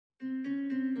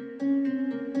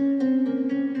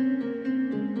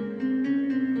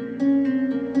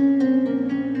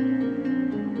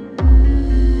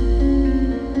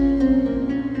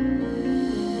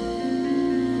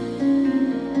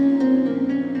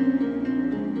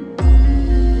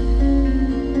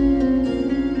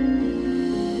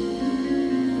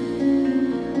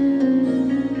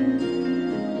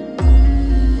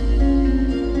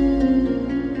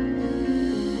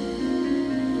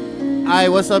Hi,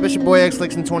 what's up? It's your boy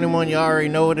XLixin21. You already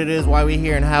know what it is, why we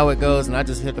here, and how it goes. And I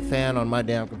just hit the fan on my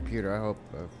damn computer. I hope.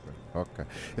 Okay.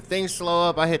 If things slow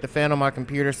up, I hit the fan on my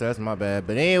computer, so that's my bad.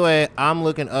 But anyway, I'm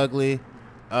looking ugly.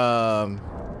 I'm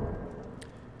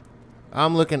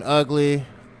looking ugly.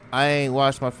 I ain't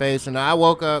washed my face, and I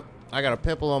woke up. I got a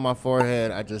pimple on my forehead.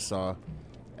 I just saw,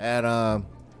 and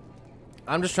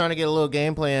I'm just trying to get a little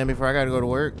gameplay in before I gotta go to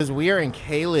work. Because we are in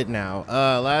Caelid now.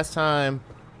 Last time.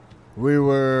 We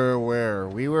were where?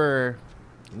 We were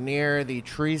near the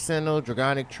Tree Sentinel,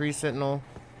 Dragonic Tree Sentinel.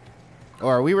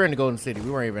 Or we were in the Golden City. We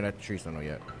weren't even at the Tree Sentinel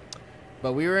yet.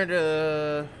 But we were in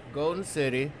the Golden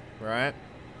City, right?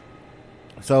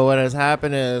 So what has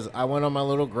happened is I went on my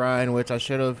little grind, which I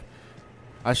should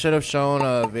have shown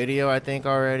a video, I think,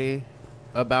 already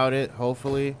about it,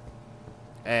 hopefully.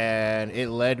 And it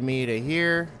led me to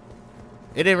here.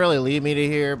 It didn't really lead me to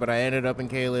here, but I ended up in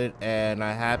Caelid, and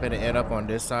I happened to end up on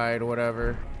this side or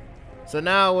whatever. So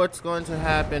now what's going to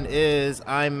happen is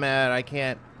I'm mad. I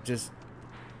can't just...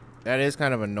 That is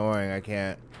kind of annoying. I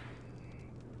can't...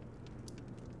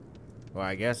 Well,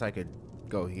 I guess I could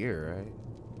go here, right?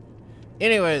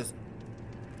 Anyways,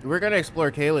 we're going to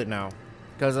explore Caelid now.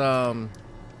 Because,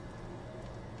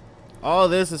 all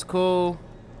this is cool.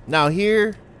 Now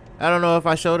here... I don't know if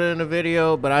I showed it in the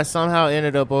video, but I somehow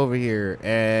ended up over here,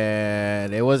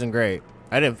 and it wasn't great.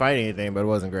 I didn't fight anything, but it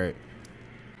wasn't great.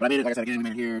 But I made it, like I said, again, we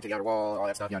made it here to the outer wall, all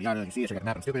that stuff, yada yada. You can see it, check out the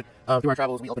map, I'm stupid. Through our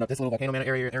travels, we opened up this little volcano man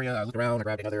area. I looked around, I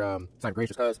grabbed another side of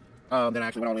gracious cuz. Then I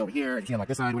actually went all the way over here, and you see on like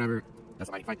this side, whatever. That's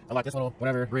somebody fight. I like this little,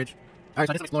 whatever, bridge. Alright,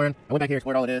 so I did some exploring. I went back here,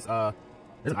 explored all of this. There's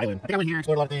an island. I think I went here,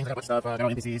 explored a lot of things, got a bunch of stuff, got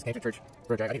all NPCs, came to church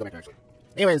for a drag. I need to go back there, actually.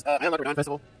 Anyways, I unlocked Rodon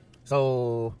Festival.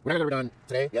 So, we're not going to be done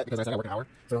today yet because I said I work an hour.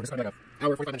 So, I'm just going to make an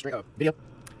hour, 45 minute straight video.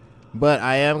 But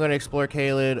I am going to explore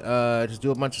Caelid, just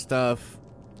do a bunch of stuff.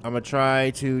 I'm going to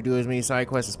try to do as many side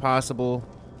quests as possible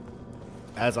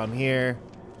as I'm here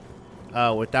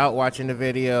without watching the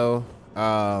video.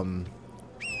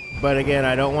 But again,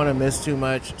 I don't want to miss too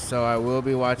much, so I will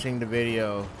be watching the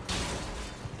video.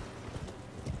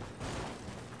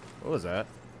 What was that?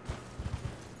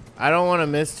 I don't want to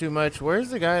miss too much. Where's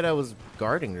the guy that was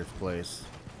guarding this place?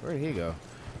 Where did he go?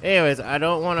 Anyways, I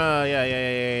don't want to...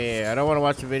 Yeah. I don't want to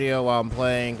watch the video while I'm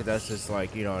playing, because that's just,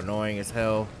 like, you know, annoying as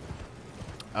hell.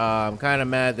 I'm kind of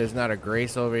mad there's not a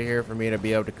grace over here for me to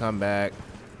be able to come back.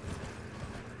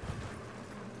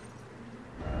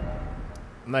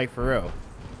 Like, for real.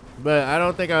 But I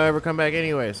don't think I'll ever come back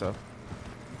anyway, so...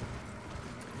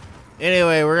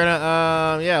 Anyway, we're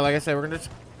gonna... yeah, like I said, we're gonna...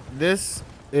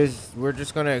 We're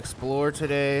just gonna explore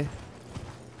today.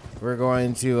 We're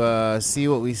going to see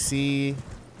what we see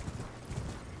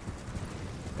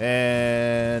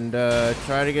and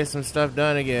try to get some stuff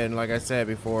done again, like I said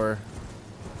before.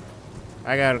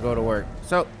 I gotta go to work.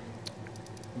 So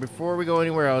before we go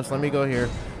anywhere else, let me go here.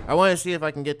 I want to see if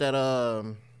I can get that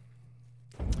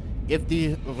if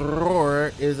the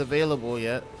roar is available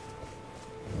yet.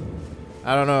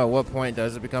 I don't know at what point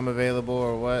does it become available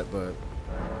or what, but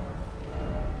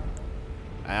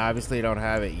I obviously don't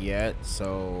have it yet,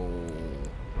 so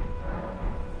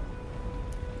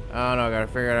I don't know, I gotta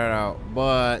figure that out.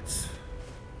 But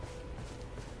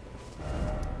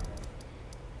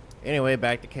anyway,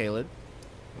 back to Caelid.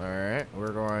 Alright,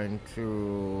 we're going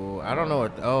to... I don't know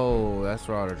what... Oh, that's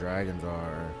where all the dragons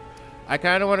are. I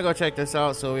kind of want to go check this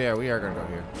out, so yeah, we are gonna go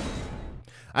here.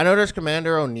 I know there's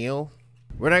Commander O'Neill.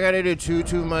 We're not gonna do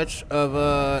too much of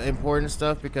important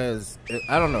stuff because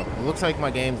I don't know. It looks like my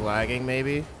game's lagging,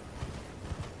 maybe.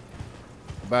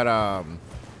 But I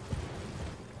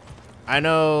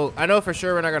know for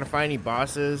sure we're not gonna find any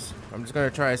bosses. I'm just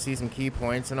gonna try to see some key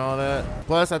points and all that.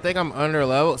 Plus, I think I'm under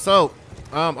level. So,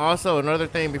 also another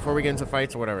thing before we get into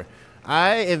fights or whatever.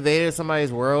 I invaded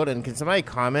somebody's world, and can somebody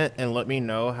comment and let me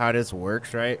know how this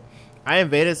works? Right? I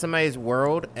invaded somebody's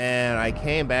world, and I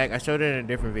came back. I showed it in a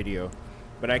different video.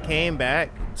 But I came back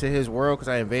to his world because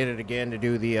I invaded again to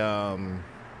do the,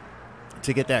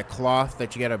 to get that cloth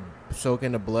that you gotta soak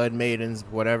in the blood maidens,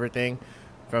 whatever thing,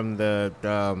 from the,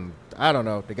 I don't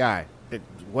know, the guy,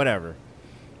 whatever.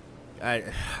 I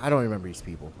don't remember these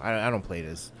people. I don't play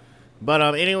this. But,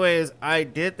 anyways, I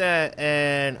did that,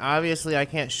 and obviously I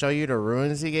can't show you the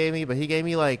runes he gave me, but he gave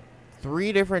me, like,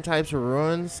 3 different types of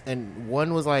runes, and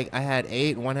one was, like, I had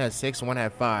 8, one had 6, and one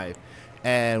had 5.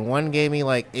 And one gave me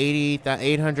like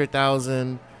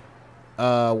 800,000.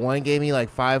 One gave me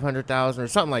like 500,000 or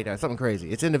something like that. Something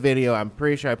crazy. It's in the video. I'm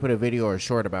pretty sure I put a video or a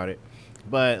short about it.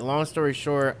 But long story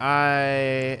short, I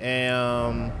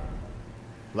am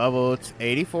level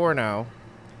 84 now.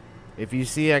 If you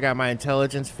see, I got my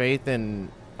intelligence, faith,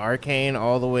 and arcane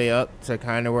all the way up to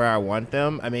kind of where I want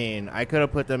them. I mean, I could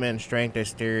have put them in strength,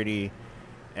 dexterity,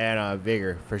 and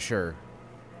vigor for sure.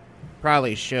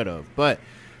 Probably should have, but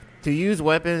to use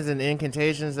weapons and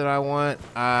incantations that I want,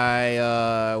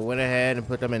 I went ahead and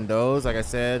put them in those. Like I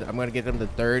said, I'm gonna get them to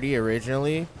 30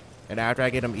 originally, and after I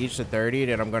get them each to 30,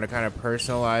 then I'm gonna kind of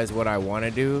personalize what I want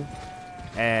to do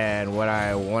and what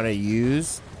I want to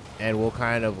use, and we'll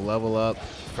kind of level up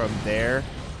from there.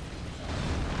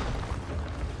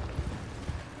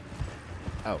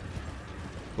 Oh,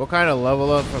 we'll kind of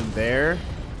level up from there.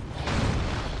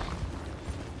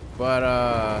 But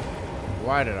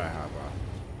why did I hop off?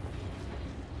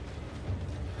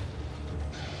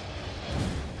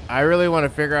 I really want to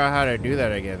figure out how to do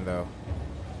that again, though.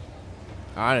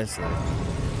 Honestly.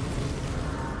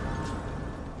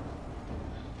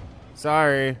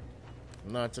 Sorry.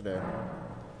 Not today.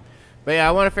 But yeah,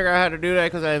 I want to figure out how to do that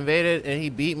because I invaded and he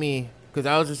beat me because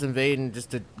I was just invading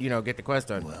just to, you know, get the quest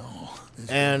done. Well,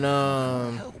 and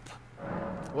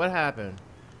what happened?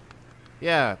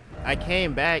 Yeah, I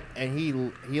came back and he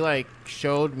like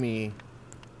showed me,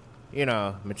 you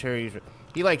know, materials.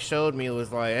 He like showed me, it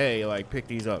was like, hey, like pick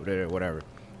these up, whatever.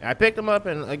 And I picked them up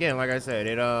and again, like I said,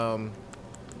 it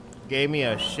gave me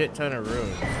a shit ton of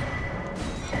runes.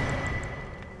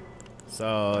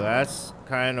 So that's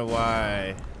kind of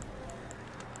why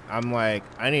I'm like,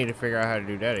 I need to figure out how to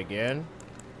do that again.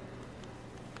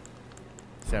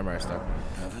 Samurai stuff.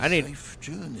 Have a safe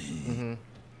journey.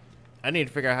 I need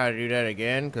to figure out how to do that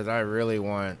again because I really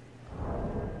want.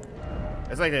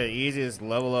 It's like the easiest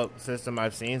level up system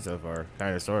I've seen so far,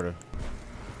 kind of, sort of.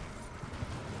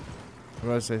 I'm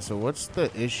gonna say, so what's the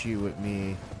issue with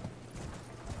me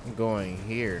going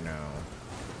here now?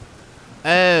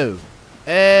 Oh,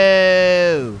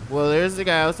 well, there's the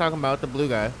guy I was talking about, the blue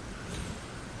guy.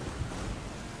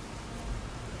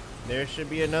 There should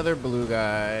be another blue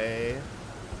guy.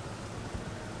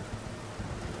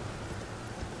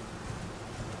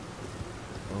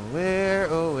 Where,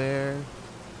 oh where?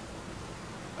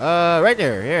 Right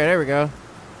there. Here, there we go.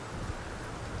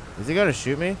 Is he gonna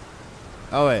shoot me?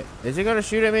 Oh wait, is he gonna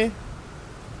shoot at me?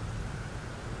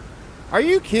 Are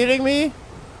you kidding me?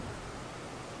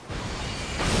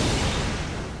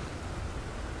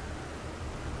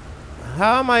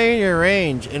 How am I in your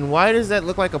range? And why does that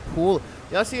look like a pool?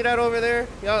 Y'all see that over there?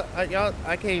 Y'all,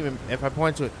 I can't even, if I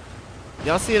point to it.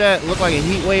 Y'all see that look like a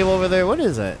heat wave over there? What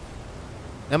is that?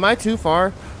 Am I too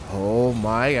far? Oh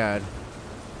my god.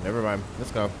 Never mind.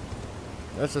 Let's go.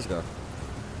 Let's just go.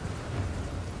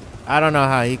 I don't know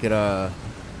how he could,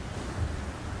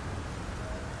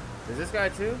 Is this guy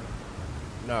too?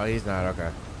 No, he's not. Okay.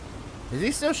 Is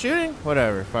he still shooting?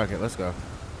 Whatever. Fuck it. Let's go.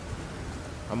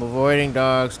 I'm avoiding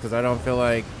dogs because I don't feel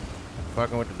like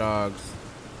fucking with the dogs.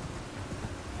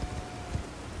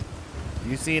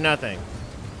 You see nothing.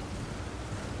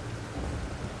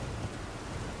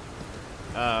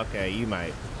 Okay, you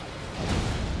might.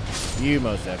 You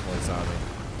most definitely saw me.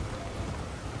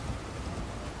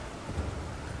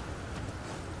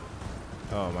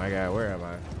 Oh my god, where am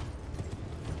I?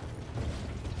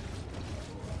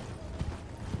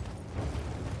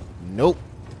 Nope.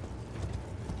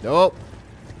 Nope.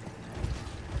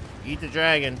 Eat the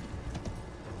dragon.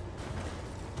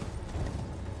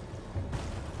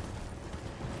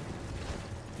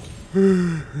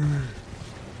 You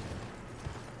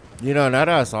know, now that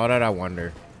I saw that, I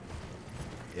wonder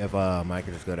if I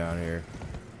could just go down here.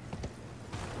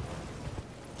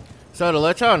 So to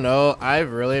let y'all know,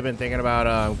 I've really been thinking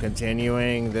about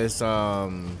continuing this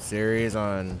series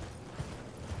on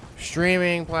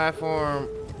streaming platform,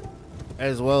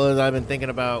 as well as I've been thinking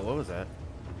about, what was that?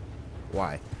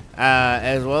 Why?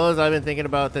 As well as I've been thinking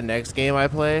about the next game I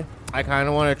play. I kind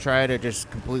of want to try to just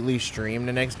completely stream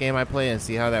the next game I play and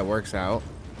see how that works out.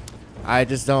 I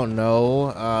just don't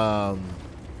know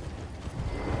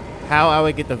how I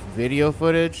would get the video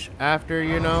footage after,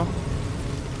 you know.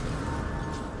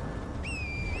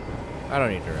 I don't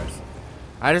need to rest.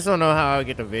 I just don't know how I would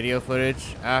get the video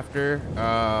footage after.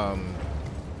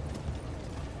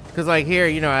 Because, like, here,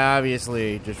 you know, I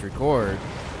obviously just record.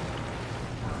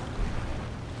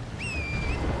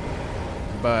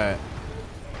 But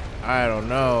I don't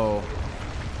know.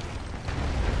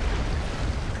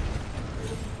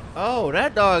 Oh,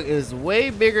 that dog is way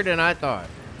bigger than I thought.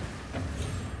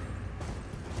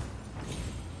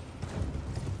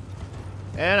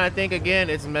 And I think, again,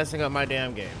 it's messing up my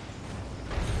damn game.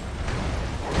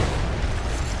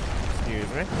 Excuse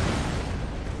me.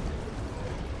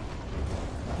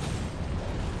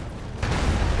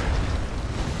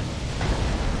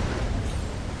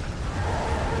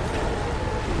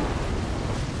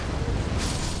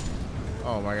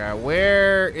 Oh my god,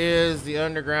 where Where is the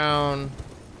underground?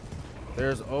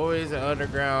 There's always an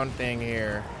underground thing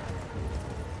here.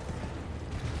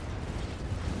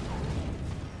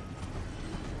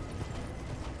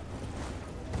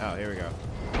 Oh, here we go.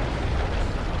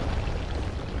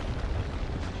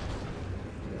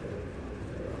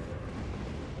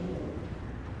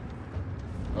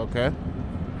 Okay.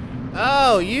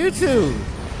 Oh, YouTube.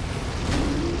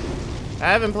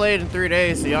 I haven't played in 3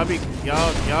 days, so y'all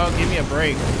give me a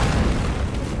break.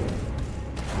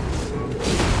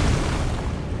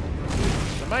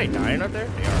 Somebody dying up there?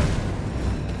 They are.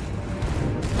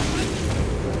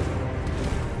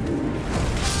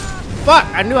 Fuck!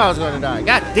 I knew I was gonna die.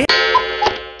 God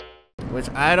damn. Which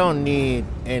I don't need,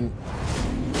 and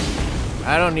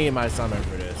I don't need my summon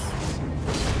for this.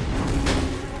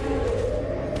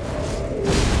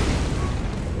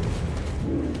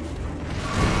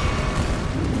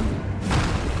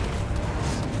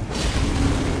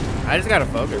 I just gotta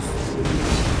focus.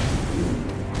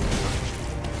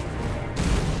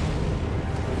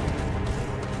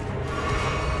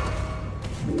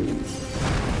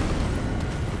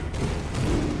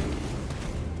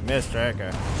 Missed that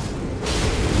guy.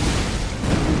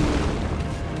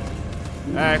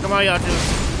 Alright, come on, y'all two.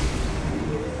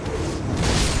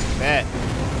 Bet.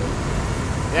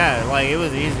 Yeah, like, it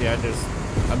was easy.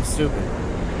 I'm stupid.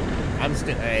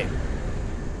 Hey.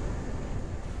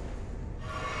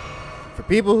 For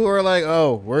people who are like,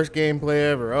 oh, worst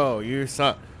gameplay ever. Oh, you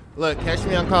suck. Look, catch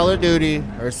me on Call of Duty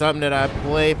or something that I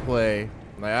play.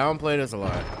 Like, I don't play this a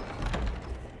lot.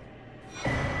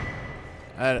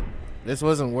 This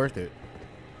wasn't worth it.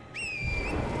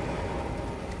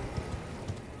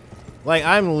 Like,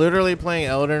 I'm literally playing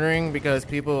Elden Ring because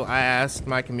I asked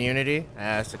the community,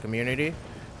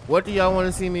 what do y'all want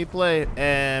to see me play?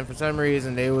 And for some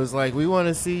reason, they was like, we want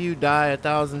to see you die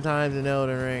 1,000 times in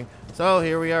Elden Ring. So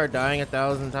here we are, dying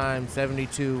 1,000 times,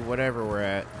 72, whatever we're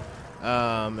at,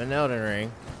 in Elden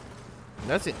Ring.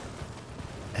 That's it.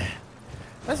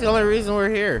 That's the only reason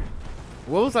we're here.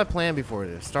 What was I playing before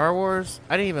this? Star Wars?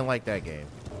 I didn't even like that game.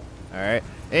 Alright.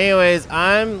 Anyways,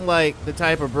 I'm like the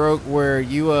type of broke where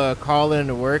you call in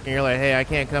to work and you're like, hey, I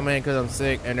can't come in because I'm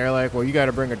sick. And they're like, well, you got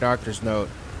to bring a doctor's note.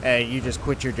 And you just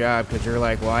quit your job because you're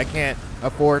like, well, I can't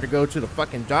afford to go to the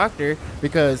fucking doctor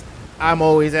because I'm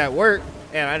always at work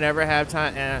and I never have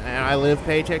time and I live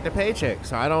paycheck to paycheck.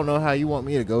 So I don't know how you want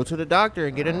me to go to the doctor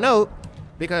and get a note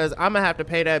because I'm going to have to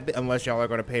pay that unless y'all are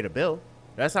going to pay the bill.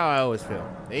 That's how I always feel.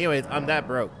 Anyways, I'm that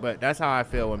broke, but that's how I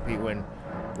feel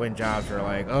when jobs are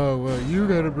like, oh, well, you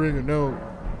got to bring a note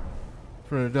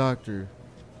from the doctor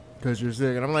because you're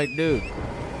sick. And I'm like, dude,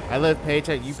 I live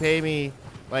paycheck. You pay me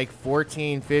like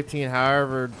 $14, $15,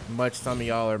 however much some of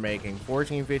y'all are making.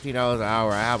 $14, $15 an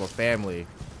hour. I have a family.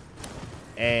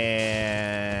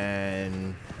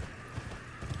 And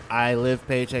I live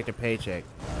paycheck to paycheck.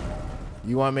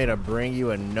 You want me to bring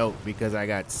you a note because I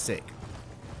got sick?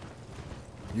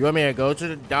 You want me to go to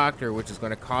the doctor, which is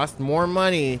going to cost more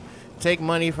money, take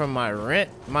money from my rent,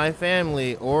 my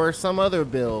family, or some other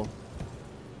bill,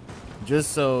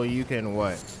 just so you can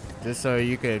what? Just so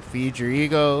you can feed your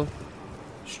ego,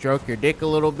 stroke your dick a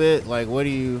little bit? Like, what do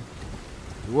you,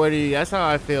 that's how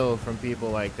I feel from people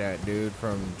like that, dude,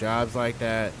 from jobs like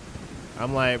that.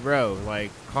 I'm like, bro, like,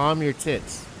 calm your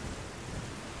tits.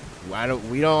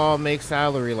 We don't all make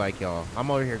salary like y'all.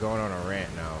 I'm over here going on a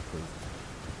rant now, because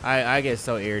I get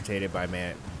so irritated by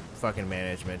fucking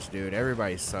managements, dude.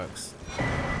 Everybody sucks.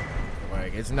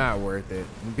 Like, it's not worth it.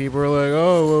 And people are like,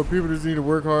 oh, well, people just need to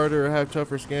work harder or have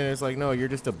tougher skin. It's like, no, you're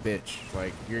just a bitch.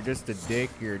 Like, you're just a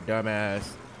dick. You're a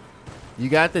dumbass. You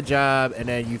got the job, and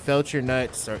then you felt your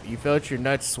nuts, or you felt your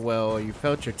nuts swell, you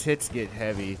felt your tits get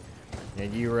heavy,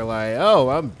 and you were like, oh,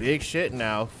 I'm big shit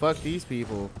now. Fuck these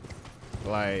people.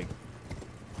 Like,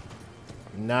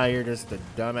 now you're just a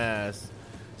dumbass.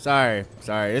 Sorry.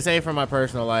 This ain't for my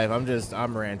personal life.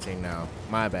 I'm ranting now.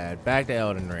 My bad. Back to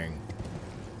Elden Ring.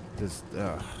 Just,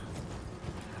 ugh.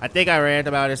 I think I rant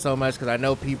about it so much because I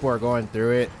know people are going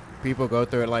through it. People go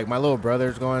through it. Like, my little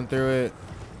brother's going through it.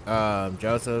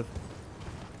 Joseph.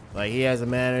 Like, he has a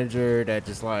manager that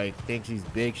just, like, thinks he's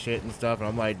big shit and stuff. And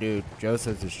I'm like, dude,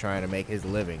 Joseph's just trying to make his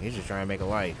living. He's just trying to make a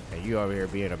life. And you over here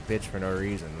being a bitch for no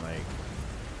reason. Like,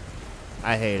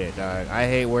 I hate it, dog. I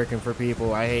hate working for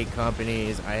people. I hate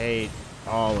companies. I hate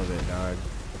all of it, dog.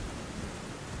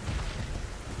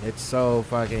 It's so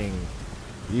fucking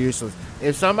useless.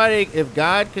 If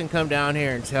God can come down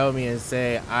here and tell me and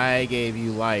say, I gave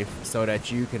you life so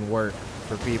that you can work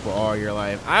for people all your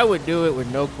life, I would do it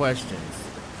with no questions.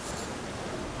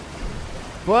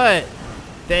 But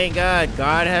thank God,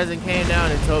 God hasn't came down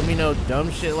and told me no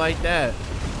dumb shit like that.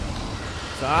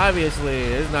 So obviously,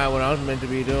 it's not what I'm meant to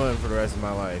be doing for the rest of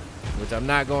my life, which I'm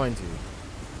not going to.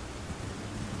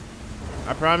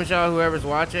 I promise y'all, whoever's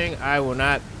watching, I will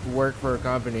not work for a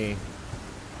company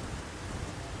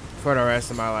for the rest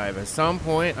of my life. At some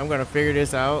point, I'm gonna figure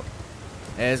this out,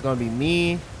 and it's gonna be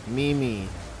me.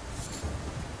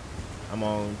 I'm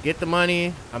gonna get the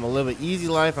money, I'm gonna live an easy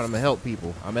life, and I'm gonna help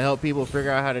people. I'm gonna help people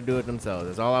figure out how to do it themselves.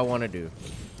 That's all I want to do.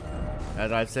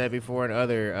 As I've said before in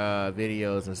other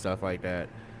videos and stuff like that,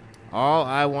 all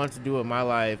I want to do in my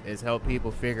life is help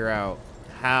people figure out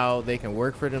how they can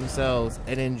work for themselves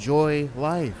and enjoy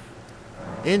life.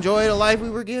 Enjoy the life we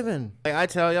were given. Like I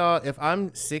tell y'all, if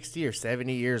I'm 60 or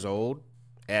 70 years old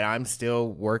and I'm still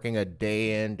working a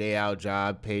day in, day out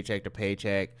job, paycheck to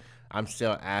paycheck, I'm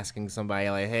still asking somebody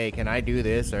like, hey, can I do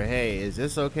this? Or hey, is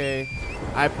this okay?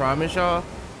 I promise y'all,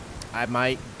 I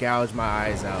might gouge my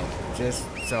eyes out just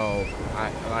so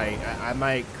I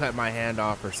might cut my hand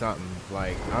off or something.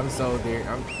 Like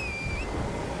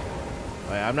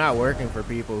I'm not working for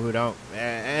people who don't,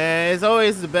 and it's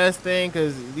always the best thing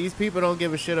because these people don't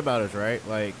give a shit about us, right?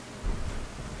 Like,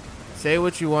 say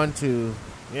what you want to,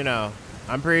 you know.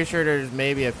 I'm pretty sure there's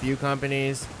maybe a few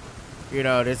companies, you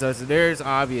know, there's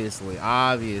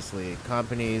obviously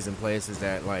companies and places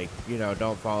that, like, you know,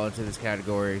 don't fall into this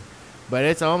category, but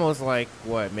it's almost like,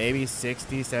 what, maybe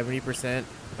 60-70%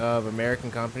 of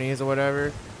American companies or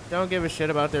whatever don't give a shit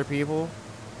about their people.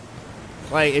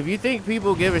 Like, if you think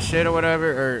people give a shit or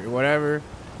whatever,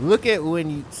 look at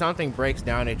when something breaks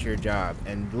down at your job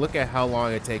and look at how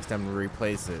long it takes them to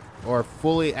replace it or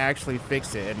fully actually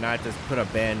fix it and not just put a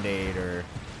band-aid or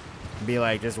be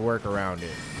like, just work around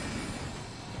it.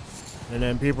 And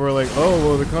then people are like, oh,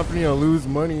 well, the company will lose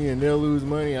money and they'll lose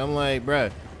money. I'm like,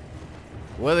 bruh,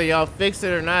 whether y'all fix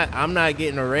it or not, I'm not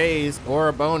getting a raise or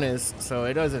a bonus, so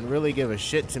it doesn't really give a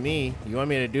shit to me. You want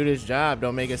me to do this job,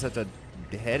 don't make it such a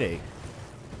headache.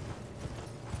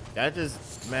 That just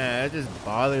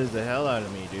bothers the hell out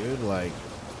of me, dude. Like,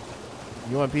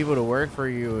 you want people to work for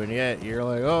you, and yet you're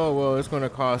like, oh, well, it's going to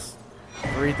cost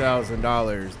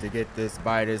 $3,000 to get this,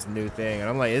 buy this new thing. And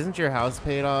I'm like, isn't your house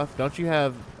paid off? Don't you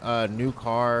have a new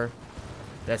car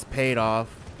that's paid off?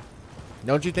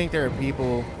 Don't you think there are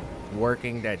people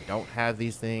working that don't have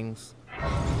these things?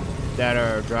 That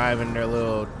are driving their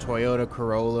little Toyota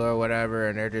Corolla or whatever,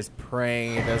 and they're just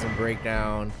praying it doesn't break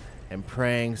down and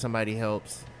praying somebody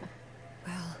helps.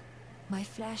 Well, my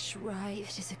flesh right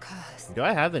is a curse. Do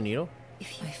I have the needle?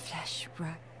 If my flesh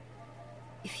right.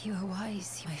 If you are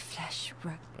wise, my flesh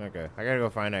right. Okay, I gotta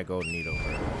go find that gold needle.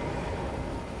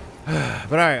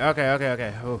 But alright,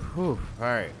 okay.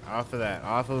 Alright, off of that.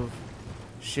 Off of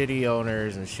shitty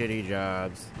owners and shitty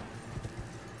jobs.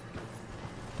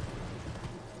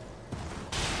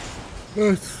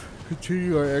 Let's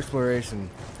continue our exploration,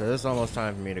 because it's almost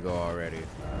time for me to go already.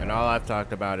 And all I've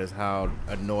talked about is how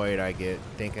annoyed I get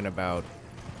thinking about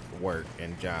work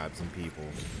and jobs and people.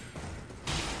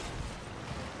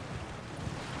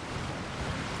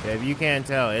 If you can't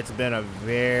tell, it's been a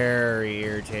very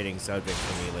irritating subject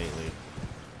for me lately.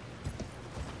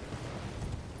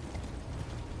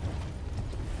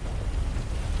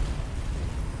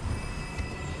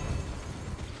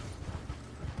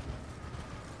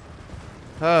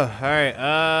 Oh, alright,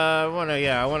 I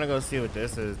wanna go see what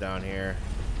this is down here.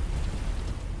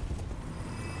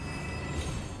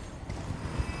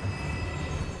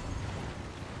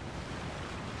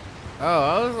 Oh,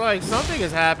 I was like, something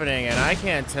is happening and I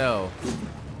can't tell.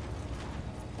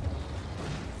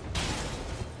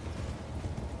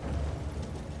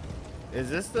 Is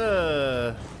this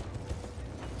the...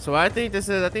 So I think this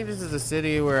is a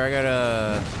city where I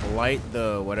gotta light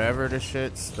the whatever the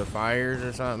shits, the fires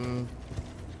or something.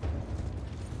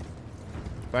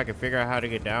 If I can figure out how to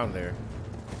get down there.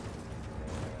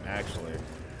 Actually.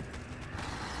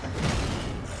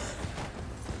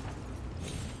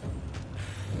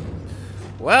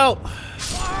 Well.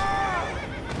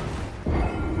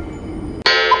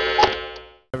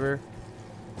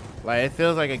 Like, it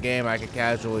feels like a game I could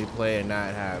casually play and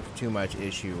not have too much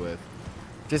issue with.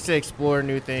 Just to explore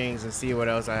new things and see what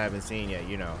else I haven't seen yet,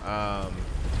 you know.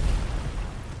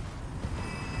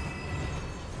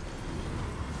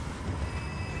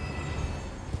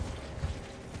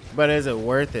 But is it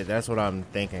worth it? That's what I'm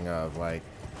thinking of, like.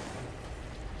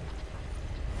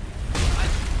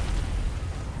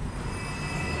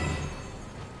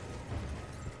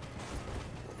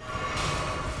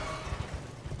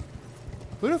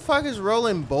 Who the fuck is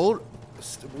rolling bolt?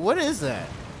 What is that?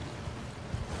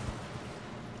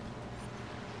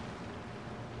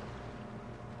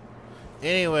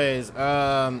 Anyways,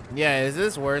 yeah, is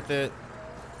this worth it?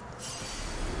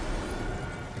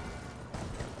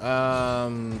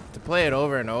 to play it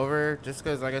over and over, just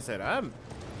because, like I said,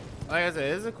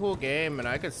 it's a cool game, and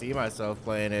I could see myself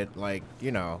playing it, like,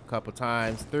 you know, a couple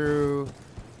times through,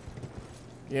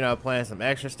 you know, playing some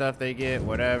extra stuff they get,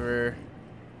 whatever.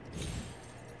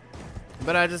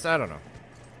 But I don't know.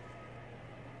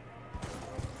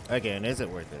 Again, is it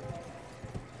worth it?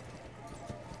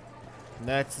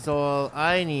 That's all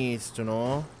I need to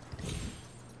know.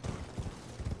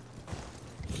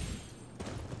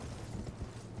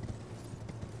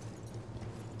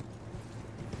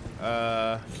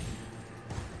 I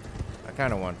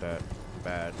kind of want that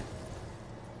bad.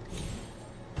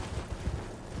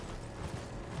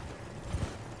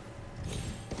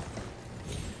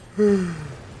 Good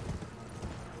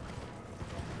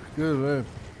man.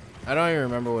 I don't even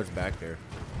remember what's back there.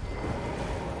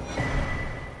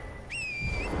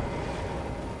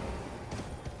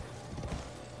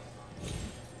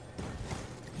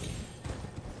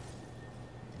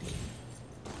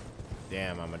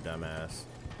 Damn, I'm a dumbass.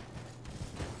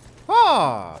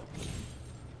 Ah!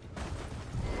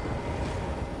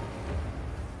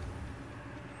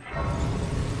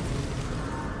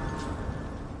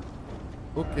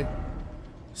 Okay.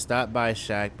 Stop by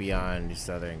shack beyond the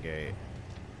southern gate.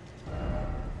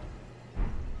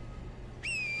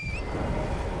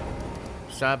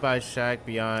 Stop by shack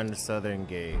beyond the southern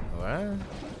gate. What?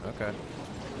 Okay.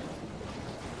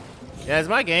 Yeah, is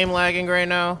my game lagging right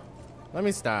now? Let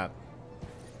me stop.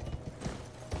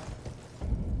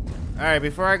 Alright,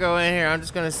 before I go in here, I'm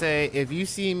just gonna say, if you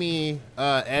see me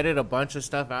edit a bunch of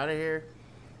stuff out of here,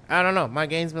 I don't know, my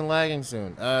game's been lagging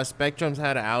soon. Spectrum's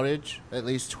had an outage at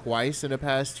least twice in the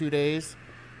past 2 days.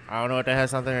 I don't know if that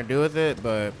has something to do with it,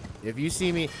 but if you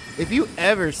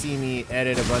ever see me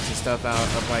edit a bunch of stuff out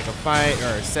of like a fight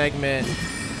or a segment,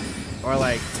 or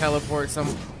like teleport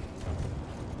some,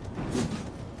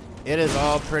 it is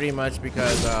all pretty much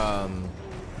because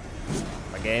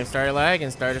my game started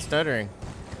lagging, started stuttering.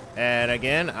 And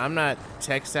again, I'm not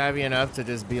tech savvy enough to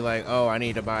just be like, oh, I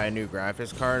need to buy a new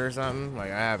graphics card or something.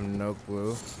 Like, I have no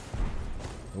clue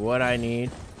what I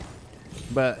need.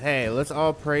 But hey, let's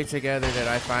all pray together that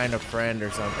I find a friend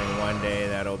or something one day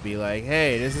that'll be like,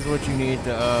 hey, this is what you need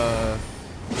to,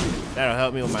 that'll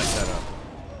help me with my setup.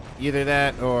 Either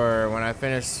that, or when I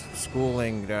finish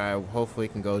schooling that I hopefully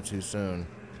can go to soon,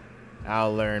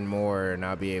 I'll learn more and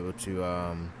I'll be able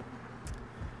to,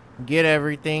 get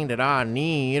everything that I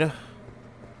need.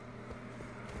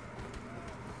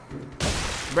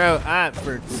 Bro,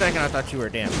 for a second I thought you were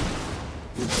damn.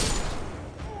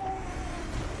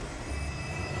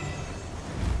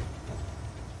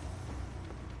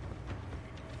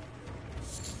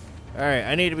 Alright,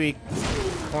 I need to be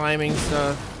climbing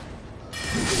stuff.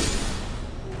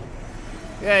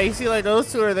 Yeah, you see like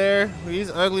those two are there. These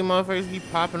ugly motherfuckers keep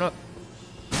popping up.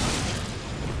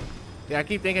 Yeah, I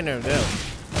keep thinking they're them.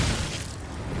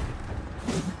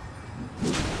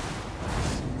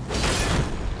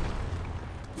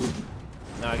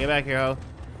 No, get back here, ho.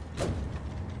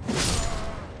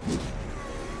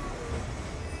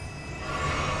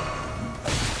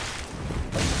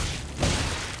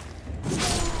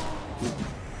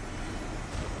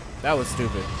 That was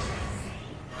stupid.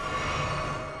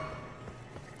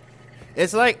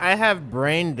 It's like I have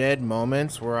brain dead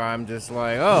moments where I'm just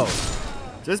like, oh,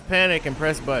 just panic and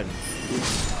press buttons.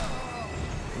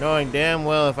 Knowing damn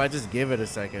well if I just give it a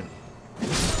second.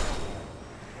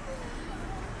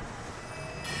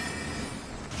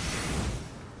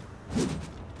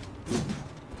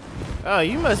 Oh,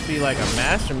 you must be like a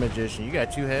master magician. You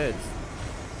got 2 heads.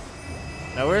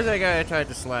 Now, where's that guy that tried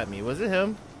to slap me? Was it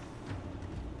him?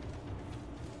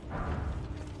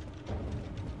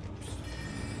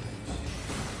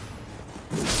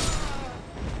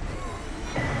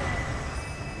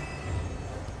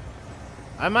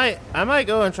 I might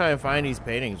go and try and find these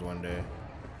paintings one day.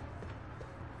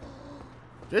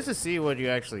 Just to see what you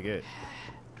actually get.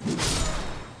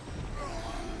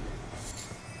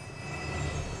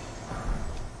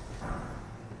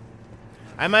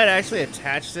 I might actually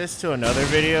attach this to another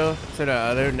video, to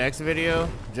the next video,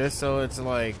 just so it's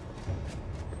like,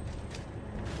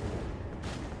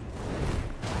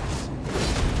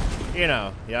 you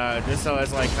know, yeah, just so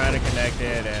it's like kind of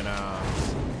connected and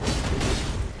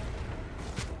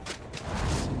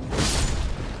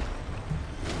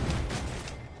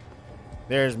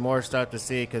there's more stuff to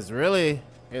see, because really,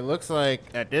 it looks like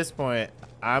at this point,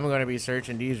 I'm going to be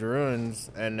searching these ruins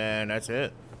and then that's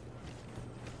it.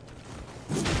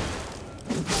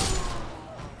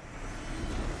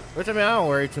 Which, I mean, I don't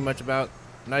worry too much about.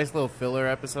 Nice little filler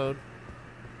episode.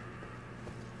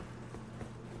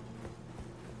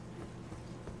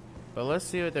 But let's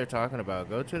see what they're talking about.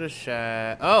 Go to the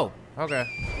shack. Oh, okay.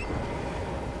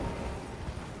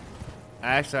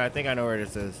 Actually, I think I know where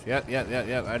this is. Yep.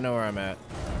 I know where I'm at.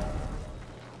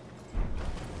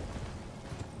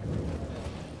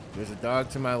 There's a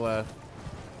dog to my left.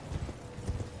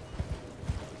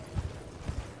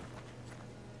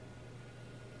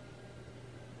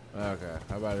 Okay,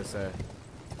 how about to say?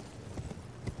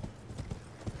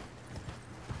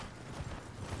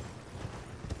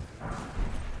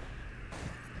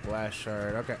 Glass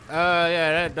shard. Okay.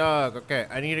 Yeah, that dog. Okay,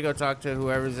 I need to go talk to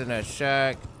whoever's in that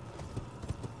shack.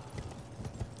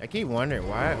 I keep wondering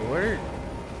why. Where?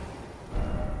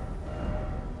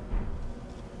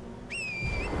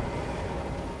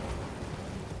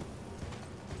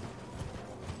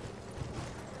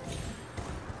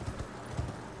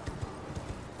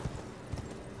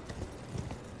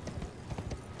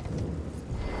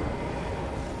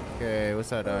 Okay, what's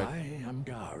that, dog? I am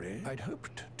Gary. I'd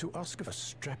hoped to ask of a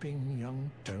strapping young.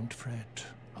 Don't fret.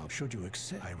 Should you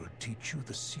accept, I will teach you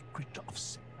the secret of.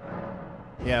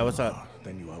 Yeah, what's up?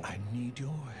 Then you are. I need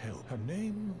your help. Her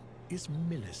name is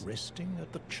Millis, resting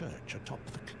at the church atop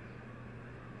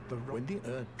the when the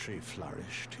Erd tree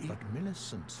flourished. But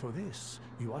Millicent, for this,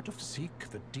 you are to seek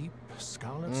the deep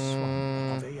scarlet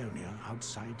swamp of Aeonia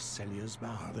outside Celia's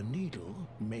bower. The needle,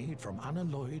 made from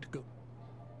unalloyed gold.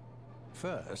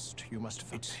 First, you must.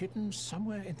 It's hidden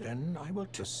somewhere in. Then I will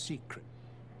tell a secret.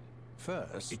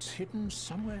 First, it's hidden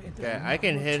somewhere in the. Yeah, I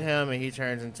can hit him and he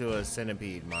turns into a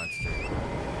centipede monster.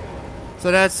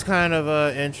 So that's kind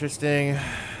of interesting.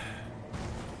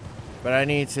 But I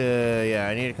need to, yeah,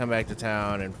 I need to come back to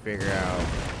town and figure out.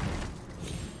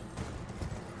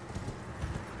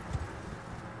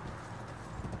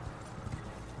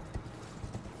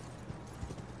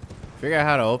 Figure out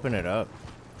how to open it up.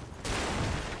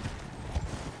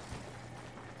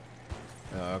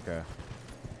 Oh, okay.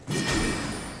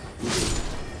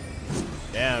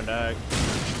 Damn, dog.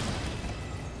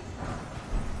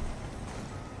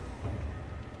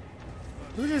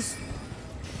 Who just...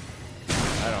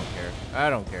 I don't care. I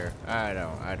don't care. I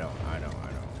don't.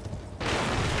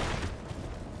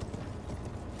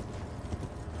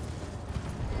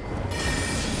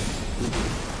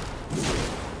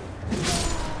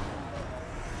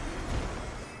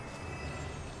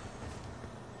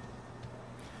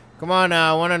 Come on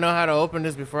now, I want to know how to open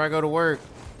this before I go to work.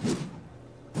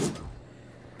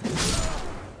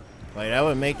 Like, that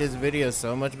would make this video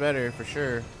so much better, for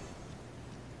sure.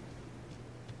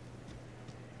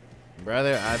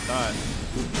 Brother, I thought.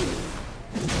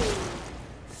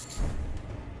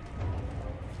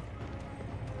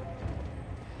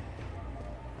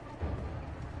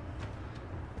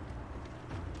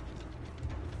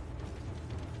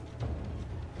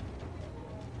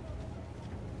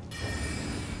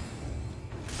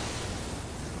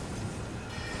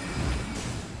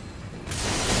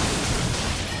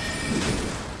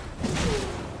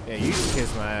 Yeah, you can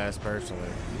kiss my ass personally.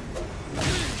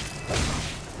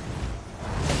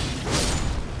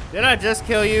 Did I just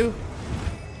kill you?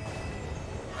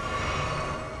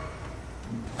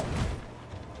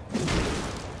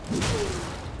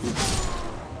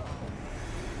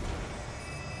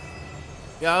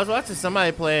 Yeah, I was watching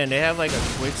somebody play and they have like a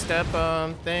quick step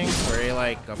thing where you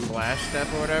like a flash step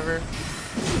or whatever.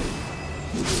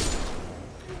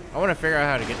 I want to figure out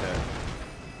how to get that.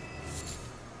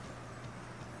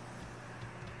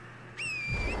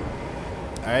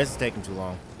 Alright, this is taking too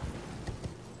long.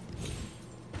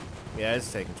 Yeah,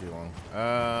 it's taking too long.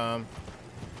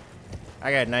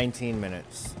 I got 19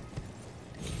 minutes.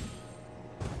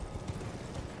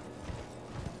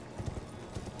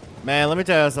 Man, let me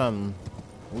tell you something.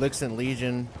 Lixent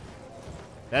Legion.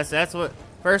 That's what.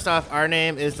 First off, our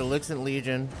name is the Lixent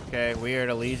Legion. Okay, we are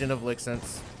the Legion of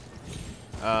Lixents.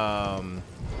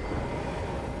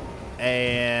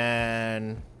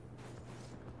 And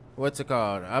what's it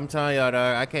called? I'm telling y'all,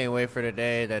 dog, I can't wait for the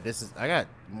day that this is. I got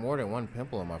more than one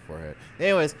pimple on my forehead.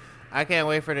 Anyways, I can't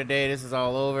wait for the day this is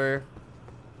all over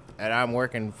and I'm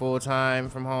working full-time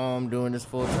from home, doing this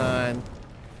full-time.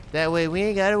 That way we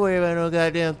ain't gotta worry about no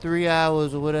goddamn 3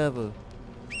 hours or whatever.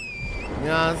 You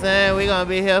know what I'm saying? We gonna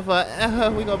be here for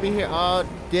we gonna be here all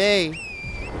day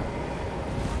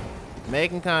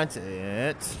making content.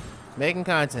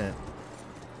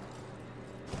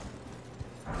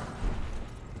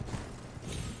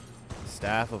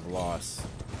 Staff of Loss.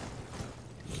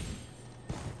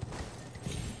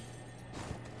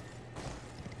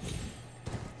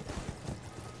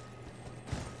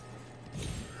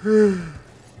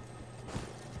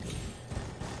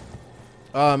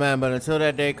 Oh man, but until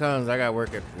that day comes, I gotta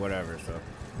work at whatever, so.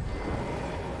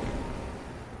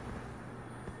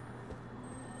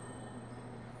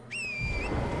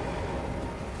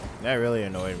 That really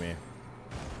annoyed me.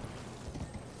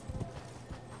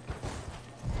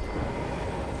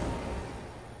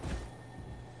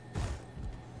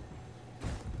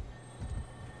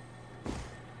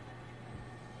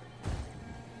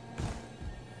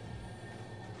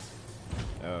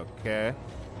 Okay.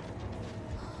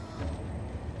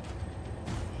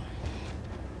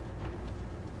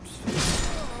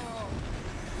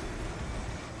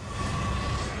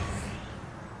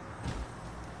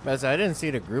 As I didn't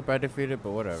see the group I defeated, but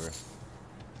whatever.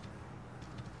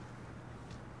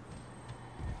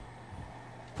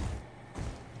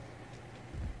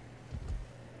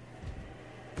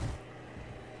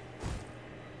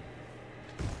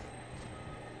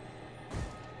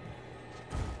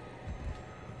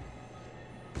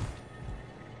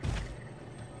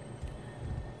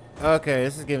 Okay,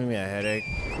 this is giving me a headache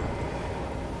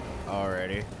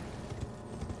already.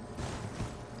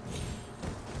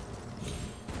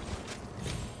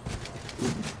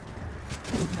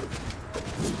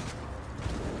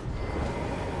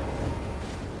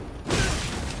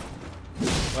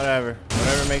 Whatever.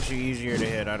 Whatever makes you easier to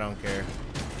hit, I don't care.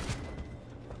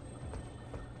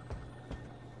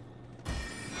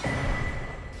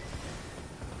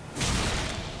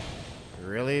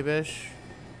 Really, bish?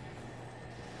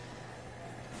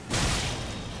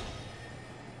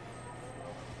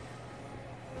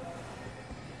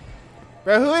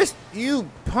 Bro, who is you,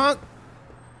 punk?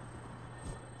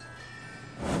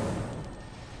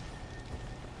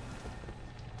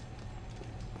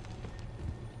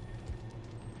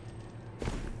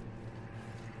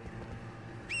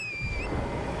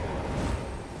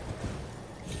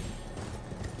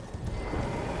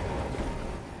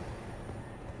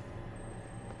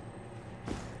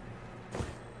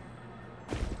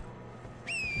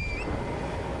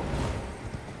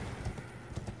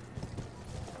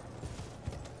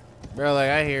 Bro,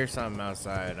 like, I hear something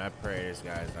outside, and I pray this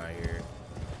guy's not here.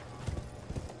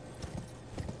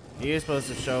 He is supposed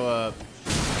to show up.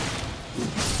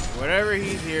 Whatever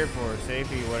he's here for,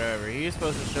 safety, whatever. He is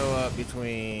supposed to show up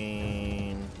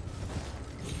between...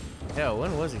 Hell,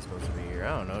 when was he supposed to be here?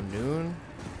 I don't know, noon?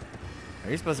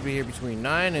 Or he's supposed to be here between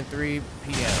 9 and 3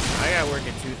 p.m. I got work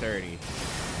at 2:30.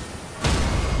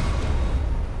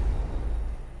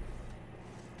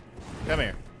 Come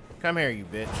here. Come here, you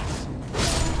bitch.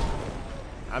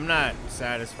 I'm not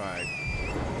satisfied.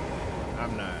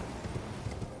 I'm not.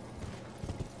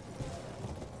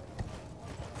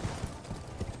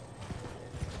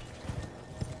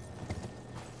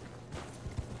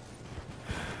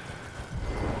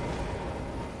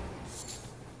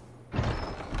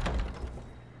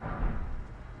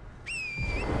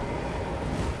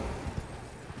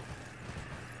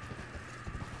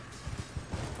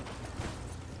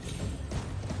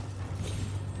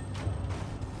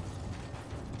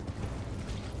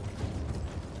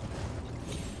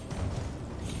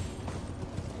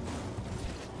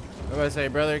 I'm gonna say,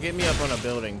 brother, get me up on a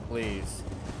building, please.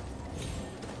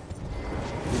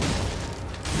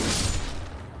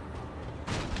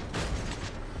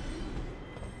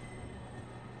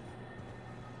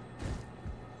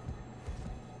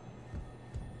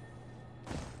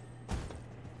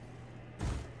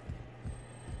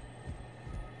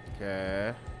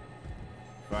 Okay.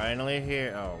 Finally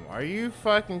here. Oh, are you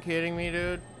fucking kidding me,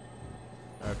 dude?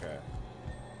 Okay.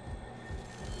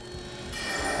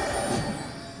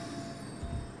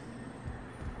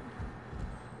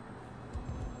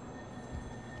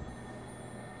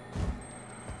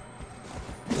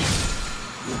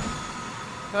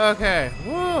 Okay,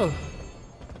 woo!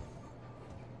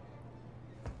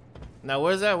 Now,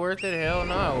 was that worth it? Hell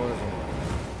no, it wasn't.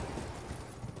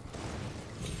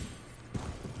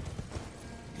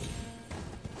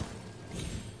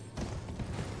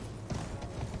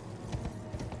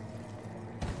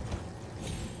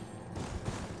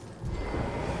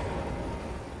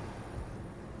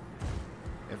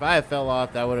 If I had fell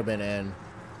off, that would have been end.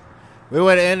 We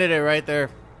would have ended it right there.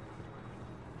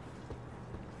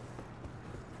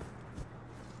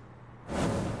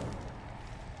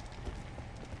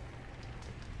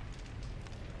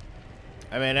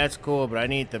 I mean, that's cool, but I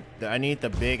need the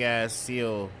big ass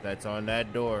seal that's on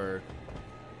that door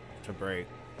to break.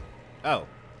 Oh.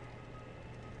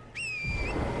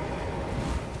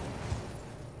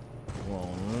 Well,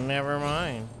 never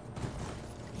mind.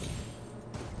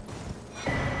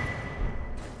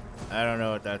 I don't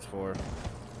know what that's for.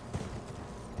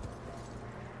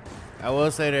 I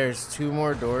will say there's 2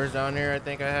 more doors down here I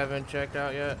think I haven't checked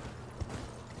out yet.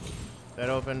 That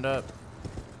opened up.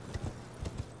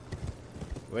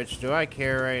 Which, do I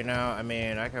care right now? I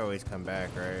mean, I can always come back,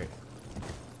 right?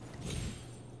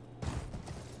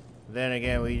 Then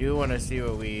again, we do want to see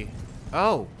what we...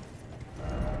 Oh!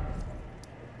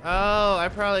 Oh, I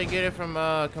probably get it from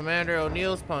Commander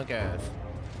O'Neill's punk ass.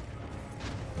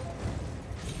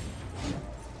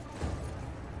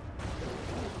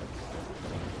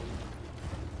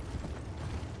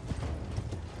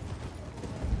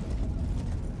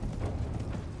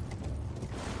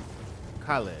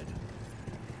 Khaled.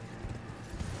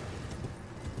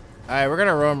 Alright, we're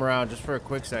gonna roam around just for a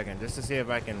quick second, just to see if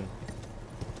I can...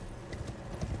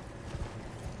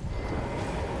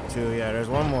 Two, yeah, there's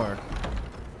one more.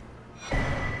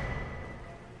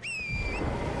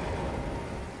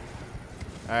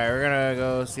 Alright, we're gonna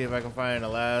go see if I can find the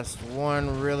last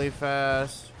one really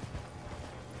fast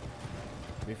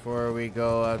before we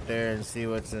go out there and see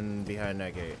what's in behind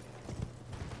that gate.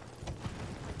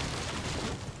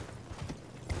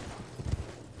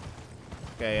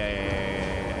 Okay,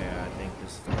 yeah. I think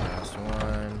this is the last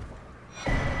one.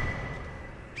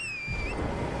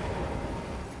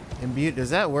 Imbue, does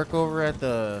that work over at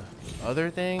the other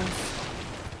things?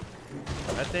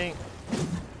 I think.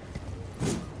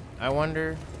 I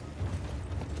wonder.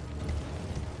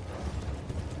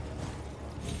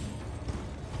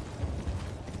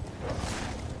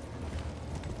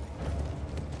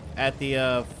 At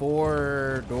the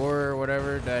 4 door or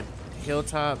whatever, that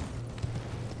hilltop.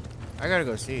 I gotta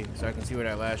go see so I can see where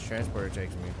that last transporter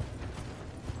takes me.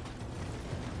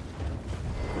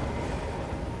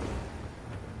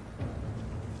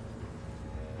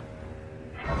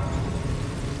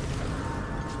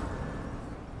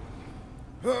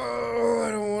 Oh, I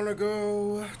don't want to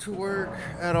go to work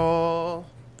at all.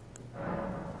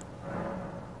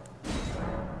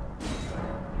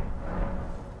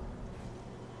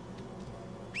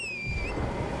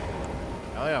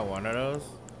 I only got one of those.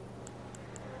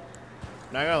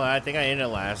 Not gonna lie, I think I ended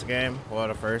the last game. Well,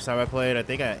 the first time I played, I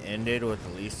think I ended with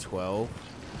at least 12.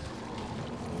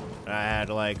 I had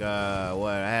like,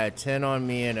 what? I had 10 on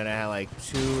me, and then I had like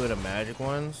 2 of the magic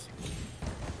ones.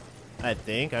 I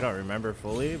think. I don't remember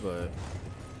fully, but...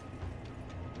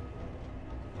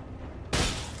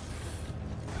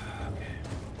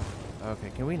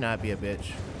 Okay, can we not be a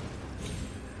bitch?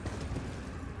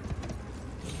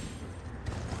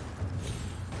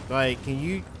 Like, can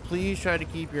you please try to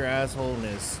keep your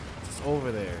assholeness just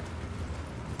over there?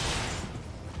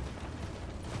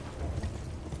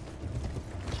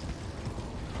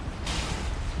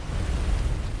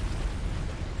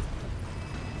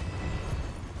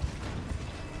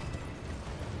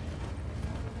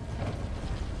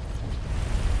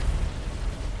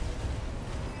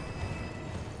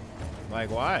 Like,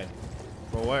 why?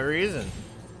 For what reason?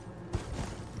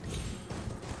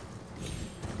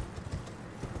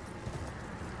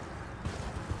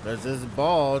 Does this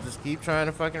ball just keep trying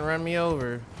to fucking run me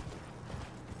over?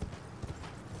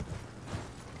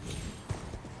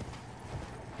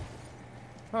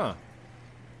 Huh.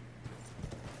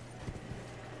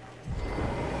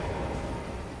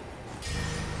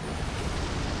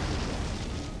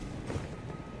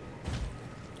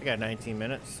 I got 19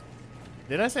 minutes.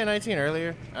 Did I say 19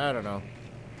 earlier? I don't know.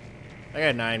 I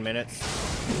got 9 minutes.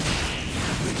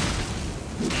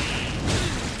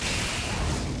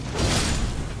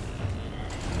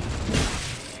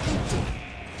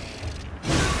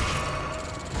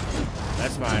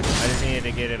 That's fine. I just needed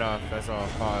to get it off. That's all.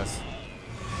 Pause.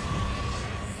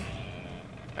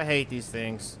 I hate these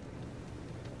things.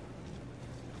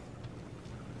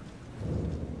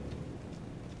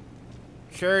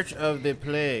 Church of the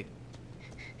Plague.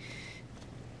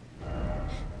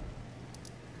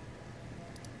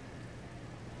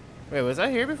 Wait, was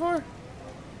I here before?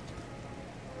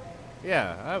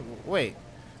 Yeah, wait.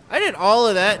 I did all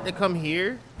of that to come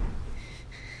here?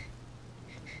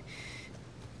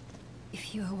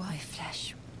 If you are my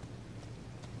flesh.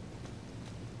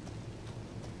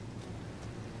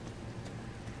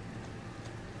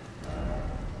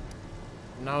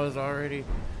 And I was already...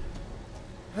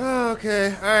 Oh,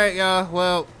 okay. Alright, y'all.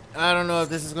 Well, I don't know if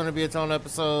this is going to be its own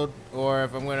episode or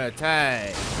if I'm going to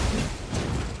attach...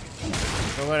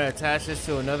 I'm going to attach this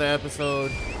to another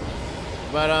episode.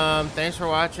 But, thanks for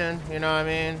watching. You know what I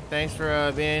mean? Thanks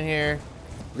for being here.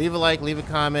 Leave a like, leave a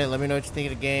comment. Let me know what you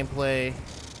think of the gameplay.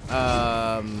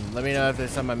 Let me know if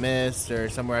there's something I missed or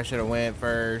somewhere I should have went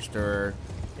first, or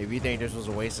if you think this was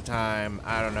a waste of time.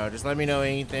 I don't know. Just let me know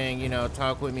anything. You know,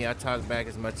 talk with me. I talk back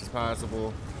as much as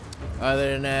possible.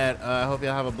 Other than that, I hope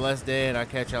y'all have a blessed day, and I'll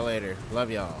catch y'all later. Love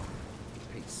y'all.